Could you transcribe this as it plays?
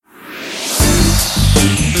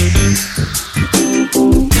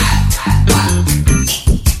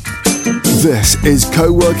This is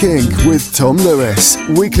Co-work Inc. with Tom Lewis.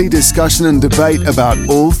 Weekly discussion and debate about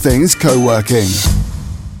all things co-working.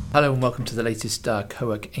 Hello and welcome to the latest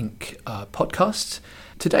Co-work Inc. Podcast.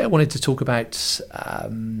 Today I wanted to talk about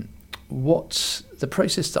what the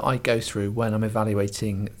process that I go through when I'm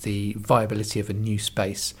evaluating the viability of a new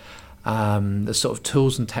space, the sort of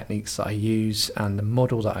tools and techniques that I use and the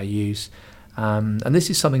model that I use. And this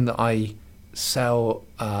is something that I sell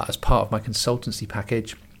as part of my consultancy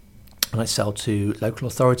package, and I sell to local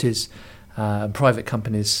authorities and private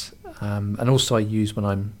companies, and also I use when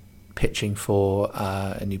I'm pitching for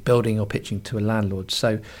a new building or pitching to a landlord.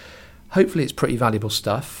 So hopefully it's pretty valuable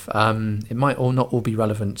stuff. It might or not all be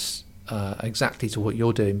relevant exactly to what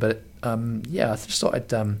you're doing, but I just thought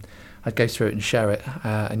I'd go through it and share it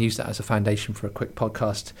and use that as a foundation for a quick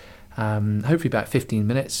podcast, hopefully about 15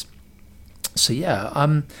 minutes. So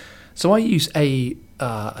I use a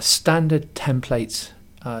standard template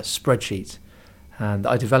spreadsheet, and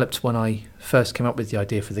I developed when I first came up with the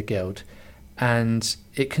idea for the Guild, and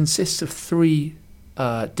it consists of three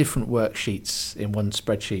different worksheets in one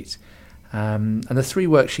spreadsheet, and the three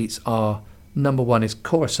worksheets are: number one is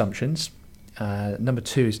core assumptions, number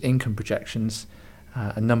two is income projections,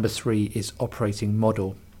 and number three is operating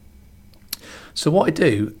model. So what I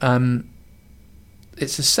do,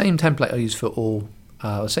 it's the same template I use for all,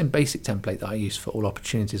 the same basic template that I use for all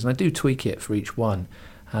opportunities, and I do tweak it for each one.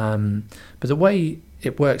 But the way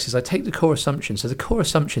it works is I take the core assumptions. So the core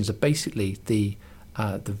assumptions are basically the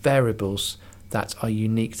variables that are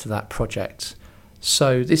unique to that project.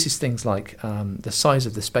 So this is things like the size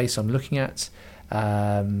of the space I'm looking at,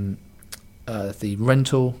 the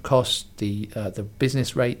rental cost, the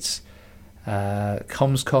business rates,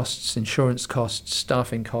 comms costs, insurance costs,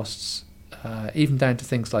 staffing costs, even down to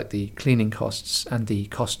things like the cleaning costs and the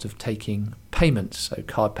cost of taking payments, so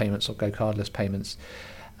card payments or go cardless payments.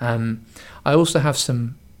 I also have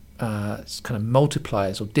some kind of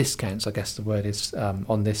multipliers or discounts, I guess the word is,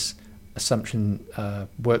 on this assumption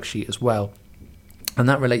worksheet as well. And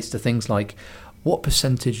that relates to things like what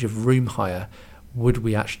percentage of room hire would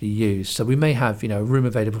we actually use. So we may have, a room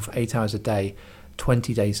available for 8 hours a day,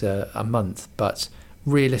 20 days a month, but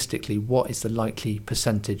realistically, what is the likely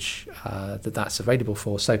percentage that's available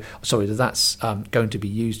for? That's going to be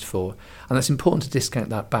used for. And that's important to discount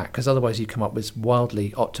that back, because otherwise you come up with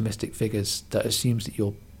wildly optimistic figures that assumes that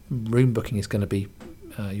your room booking is going to be,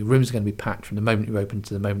 your rooms are going to be packed from the moment you open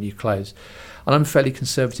to the moment you close. And I'm fairly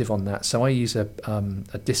conservative on that. So I use a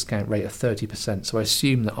discount rate of 30%. So I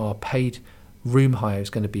assume that our paid room hire is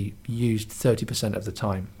going to be used 30% of the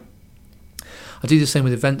time. I do the same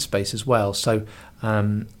with event space as well. So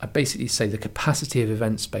I basically say the capacity of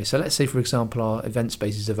event space. So let's say, for example, our event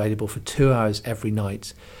space is available for 2 hours every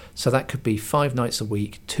night. So that could be 5 nights a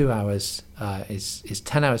week. 2 hours is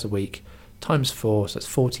 10 hours a week times 4, so that's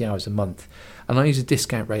 40 hours a month. And I use a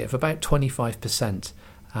discount rate of about 25%,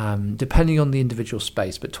 depending on the individual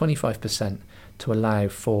space, but 25% to allow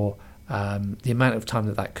for the amount of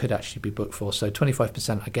time that could actually be booked for. So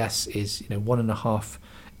 25%, I guess, is 1.5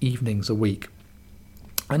 evenings a week.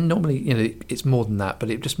 And normally, it's more than that, but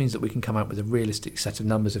it just means that we can come out with a realistic set of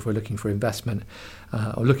numbers if we're looking for investment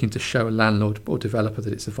or looking to show a landlord or developer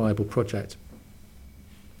that it's a viable project.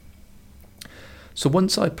 So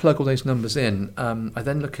once I plug all those numbers in, I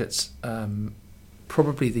then look at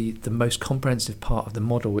probably the most comprehensive part of the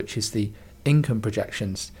model, which is the income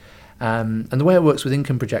projections. And the way it works with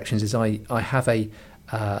income projections is I have I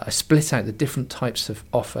split out the different types of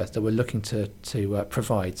offer that we're looking to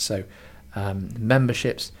provide. So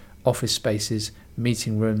memberships, office spaces,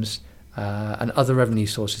 meeting rooms, and other revenue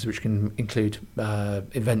sources, which can include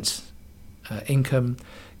events income,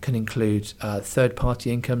 can include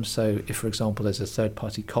third-party income. So if, for example, there's a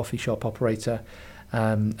third-party coffee shop operator,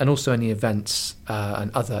 and also any events and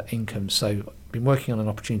other income. So I've been working on an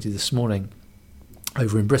opportunity this morning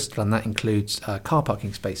over in Bristol, and that includes car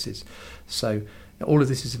parking spaces. So all of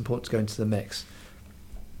this is important to go into the mix.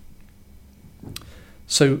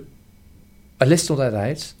 So I list all that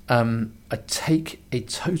out. I take a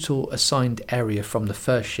total assigned area from the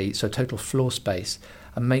first sheet, so total floor space,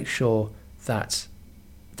 and make sure that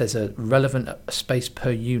there's a relevant space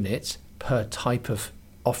per unit, per type of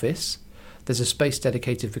office. There's a space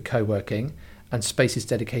dedicated for co-working, and spaces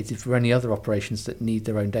dedicated for any other operations that need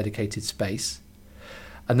their own dedicated space.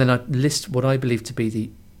 And then I list what I believe to be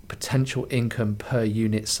the potential income per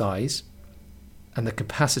unit size and the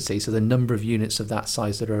capacity, so the number of units of that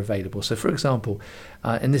size that are available. So for example,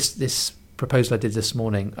 in this proposal I did this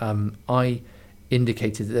morning, I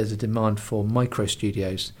indicated that there's a demand for micro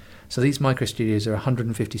studios. So these micro studios are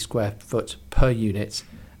 150 square foot per unit,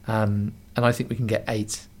 and I think we can get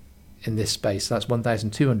 8 in this space. That's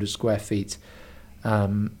 1,200 square feet.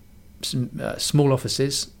 Small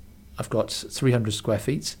offices, I've got 300 square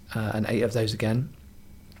feet, and 8 of those again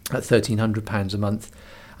at £1,300 a month.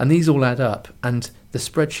 And these all add up, and the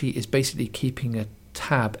spreadsheet is basically keeping a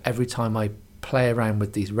tab every time I play around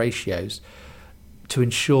with these ratios to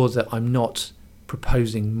ensure that I'm not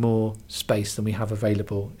proposing more space than we have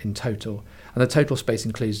available in total. And the total space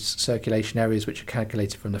includes circulation areas, which are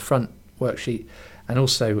calculated from the front worksheet, and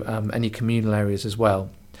also any communal areas as well.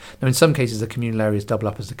 Now, in some cases, the communal areas double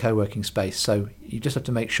up as the co-working space, so you just have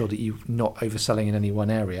to make sure that you're not overselling in any one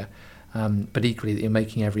area, but equally that you're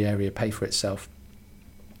making every area pay for itself.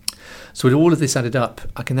 So with all of this added up,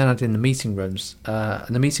 I can then add in the meeting rooms.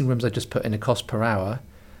 And the meeting rooms, I just put in a cost per hour,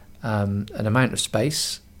 an amount of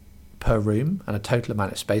space per room, and a total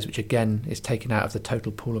amount of space, which again is taken out of the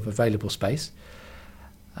total pool of available space.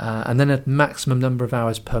 And then a maximum number of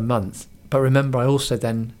hours per month. But remember, I also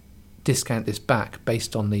then discount this back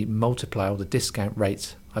based on the multiplier or the discount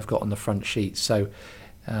rate I've got on the front sheet. So,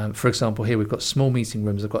 for example, here we've got small meeting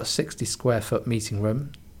rooms. I've got a 60 square foot meeting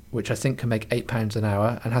room, which I think can make £8 an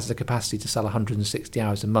hour and has the capacity to sell 160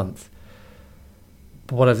 hours a month.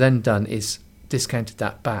 But what I've then done is discounted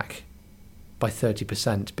that back by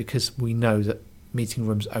 30%, because we know that meeting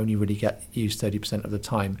rooms only really get used 30% of the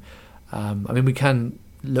time. We can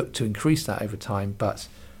look to increase that over time, but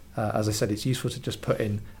as I said, it's useful to just put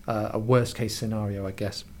in a worst case scenario, I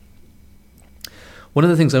guess. One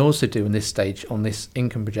of the things I also do in this stage on this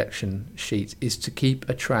income projection sheet is to keep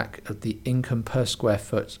a track of the income per square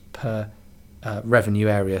foot per revenue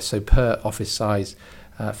area, so per office size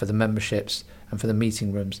for the memberships and for the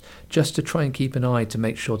meeting rooms, just to try and keep an eye to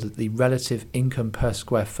make sure that the relative income per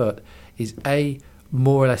square foot is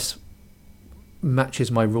more or less matches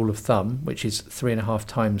my rule of thumb, which is 3.5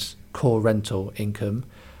 times core rental income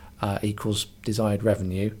equals desired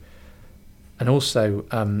revenue, and also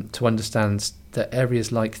to understand that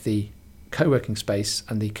areas like the co-working space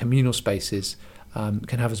and the communal spaces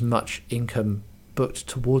can have as much income booked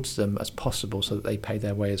towards them as possible so that they pay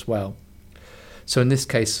their way as well. So in this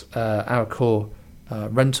case, our core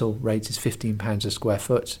rental rate is £15 a square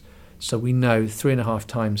foot. So we know 3.5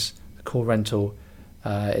 times the core rental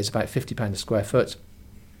is about £50 a square foot.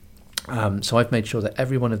 So I've made sure that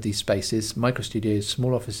every one of these spaces, micro studios,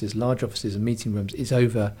 small offices, large offices and meeting rooms, is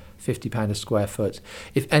over £50 a square foot.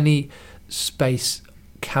 If any space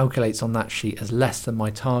calculates on that sheet as less than my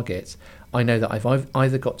target, I know that I've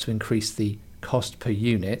either got to increase the cost per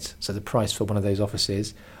unit, so the price for one of those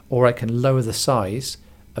offices, or I can lower the size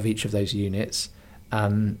of each of those units,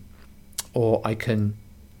 or I can...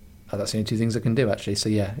 that's the only two things I can do, actually. So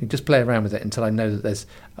yeah, you just play around with it until I know that there's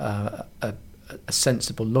a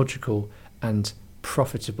sensible, logical and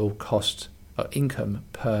profitable cost or income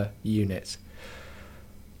per unit.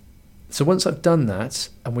 So once I've done that,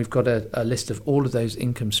 and we've got a list of all of those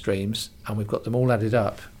income streams, and we've got them all added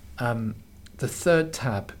up, the third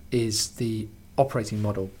tab is the operating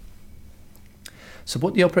model. So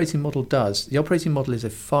what the operating model does, the operating model is a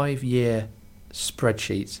 5-year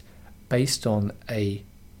spreadsheet based on a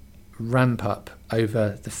ramp up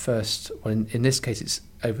over the first, well, in this case it's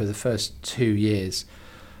over the first 2 years.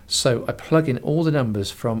 So I plug in all the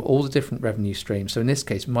numbers from all the different revenue streams. So in this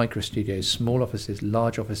case, micro studios, small offices,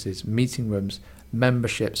 large offices, meeting rooms,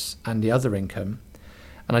 memberships, and the other income.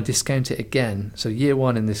 And I discount it again. So year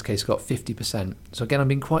one in this case got 50%. So again, I'm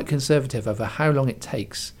being quite conservative over how long it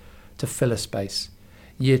takes to fill a space.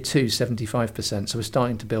 Year 2, 75%. So we're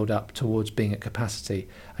starting to build up towards being at capacity.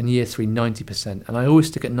 And year 3, 90%. And I always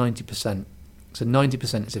stick at 90%. So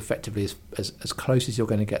 90% is effectively as close as you're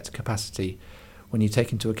going to get to capacity when you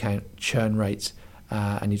take into account churn rates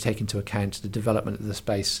and you take into account the development of the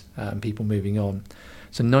space and people moving on.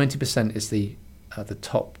 So 90% is the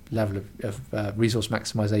top level of resource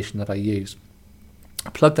maximization that I use.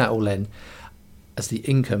 I plug that all in as the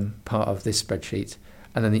income part of this spreadsheet,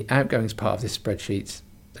 and then the outgoings part of this spreadsheet,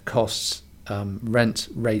 the costs, rent,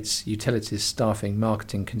 rates, utilities, staffing,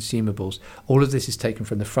 marketing, consumables. All of this is taken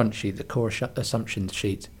from the front sheet, the core assumption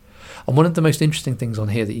sheet. And one of the most interesting things on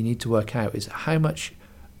here that you need to work out is how much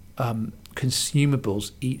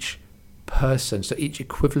consumables each person, so each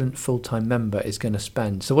equivalent full-time member, is going to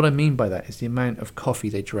spend. So what I mean by that is the amount of coffee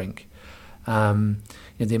they drink, the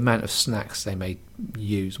amount of snacks they may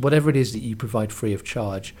use, whatever it is that you provide free of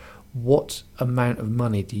charge. What amount of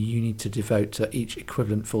money do you need to devote to each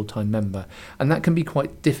equivalent full-time member? And that can be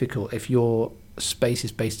quite difficult if your space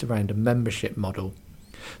is based around a membership model.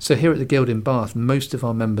 So here at the Guild in Bath, most of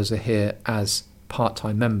our members are here as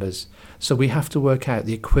part-time members. So we have to work out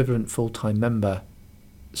the equivalent full-time member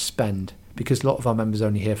spend, because a lot of our members are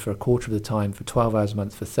only here for a quarter of the time, for 12 hours a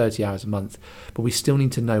month, for 30 hours a month, but we still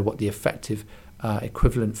need to know what the effective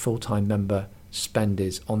equivalent full-time member spend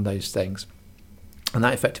is on those things. And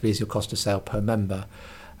that effectively is your cost of sale per member.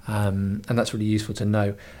 And that's really useful to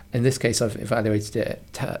know. In this case, I've evaluated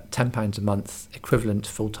it at £10 a month equivalent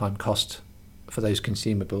full-time cost for those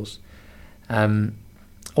consumables.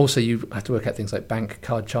 Also, you have to work out things like bank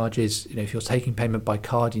card charges. If you're taking payment by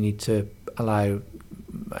card, you need to allow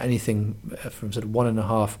anything from sort of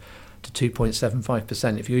 1.5% to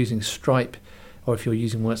 2.75%. If you're using Stripe, or if you're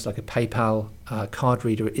using one that's like a PayPal card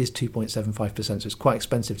reader, it is 2.75%, so it's quite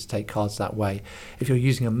expensive to take cards that way. If you're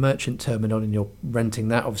using a merchant terminal and you're renting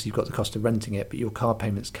that, obviously you've got the cost of renting it, but your card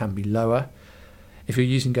payments can be lower. If you're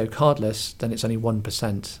using Go Cardless, then it's only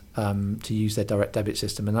 1% to use their direct debit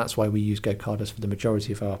system, and that's why we use Go Cardless for the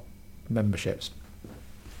majority of our memberships.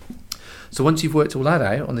 So once you've worked all that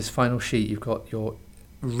out, on this final sheet, you've got your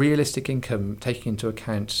realistic income taking into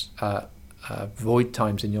account void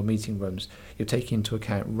times in your meeting rooms. You're taking into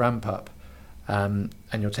account ramp up, and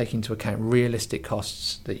you're taking into account realistic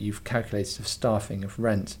costs that you've calculated of staffing, of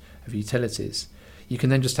rent, of utilities. You can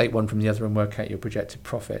then just take one from the other and work out your projected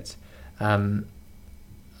profit,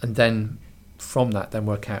 and then from that then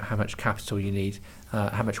work out how much capital you need,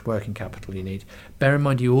 how much working capital you need. Bear in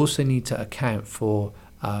mind you also need to account for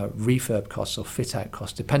refurb costs or fit out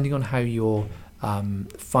costs, depending on how you're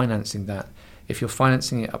financing that. If you're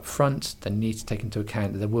financing it up front, then you need to take into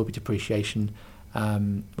account that there will be depreciation,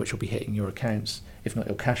 which will be hitting your accounts, if not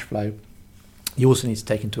your cash flow. You also need to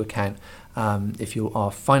take into account if you are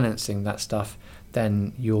financing that stuff,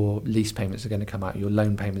 then your lease payments are going to come out, your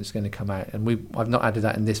loan payments are going to come out. And I've not added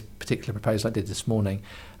that in this particular proposal I did this morning,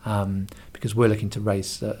 because we're looking to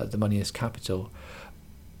raise the money as capital.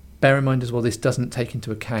 Bear in mind as well, this doesn't take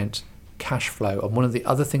into account cash flow. And one of the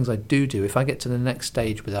other things I do, if I get to the next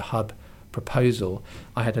stage with a hub proposal,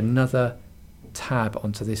 I had another tab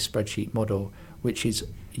onto this spreadsheet model, which is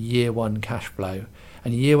year one cash flow.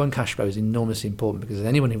 And year one cash flow is enormously important, because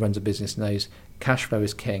anyone who runs a business knows cash flow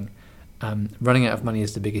is king. Running out of money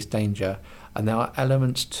is the biggest danger. And there are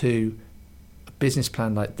elements to a business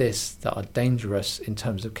plan like this that are dangerous in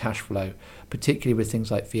terms of cash flow, particularly with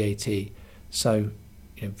things like VAT. So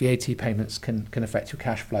VAT payments can affect your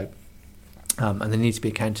cash flow, and they need to be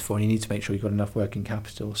accounted for, and you need to make sure you've got enough working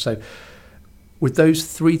capital. So with those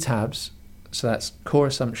three tabs, so that's core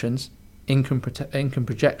assumptions, income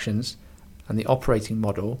projections, and the operating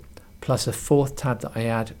model, plus a fourth tab that I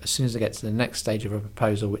add as soon as I get to the next stage of a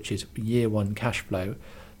proposal, which is year one cash flow,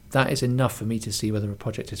 that is enough for me to see whether a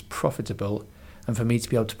project is profitable, and for me to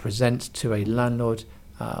be able to present to a landlord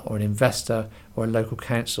or an investor or a local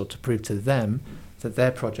council to prove to them that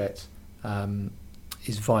their project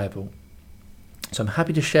is viable. So I'm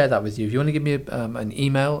happy to share that with you. If you want to give me an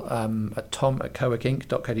email at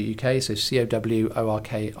tom@coworkinc.co.uk, so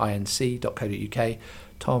COWORKINC.co.uk,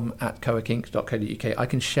 tom@coworkinc.co.uk. I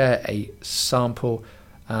can share a sample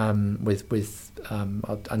I'll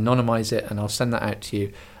anonymise it, and I'll send that out to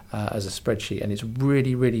you as a spreadsheet, and it's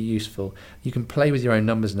really, really useful. You can play with your own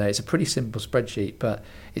numbers now. It's a pretty simple spreadsheet, but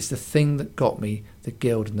it's the thing that got me the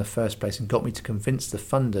guild in the first place and got me to convince the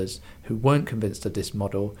funders who weren't convinced of this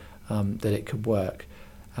model that it could work.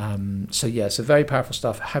 So very powerful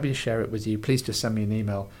stuff. Happy to share it with you. Please just send me an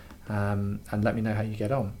email and let me know how you get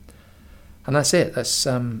on. And that's it. That's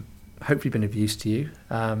hopefully been of use to you.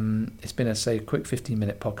 It's been a quick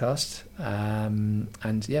 15-minute podcast. I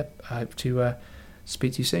hope to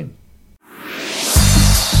speak to you soon.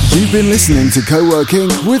 You've been listening to Co-working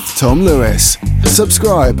with Tom Lewis.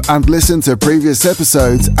 Subscribe and listen to previous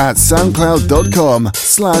episodes at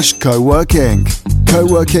soundcloud.com/coworking.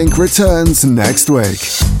 Co-working returns next week.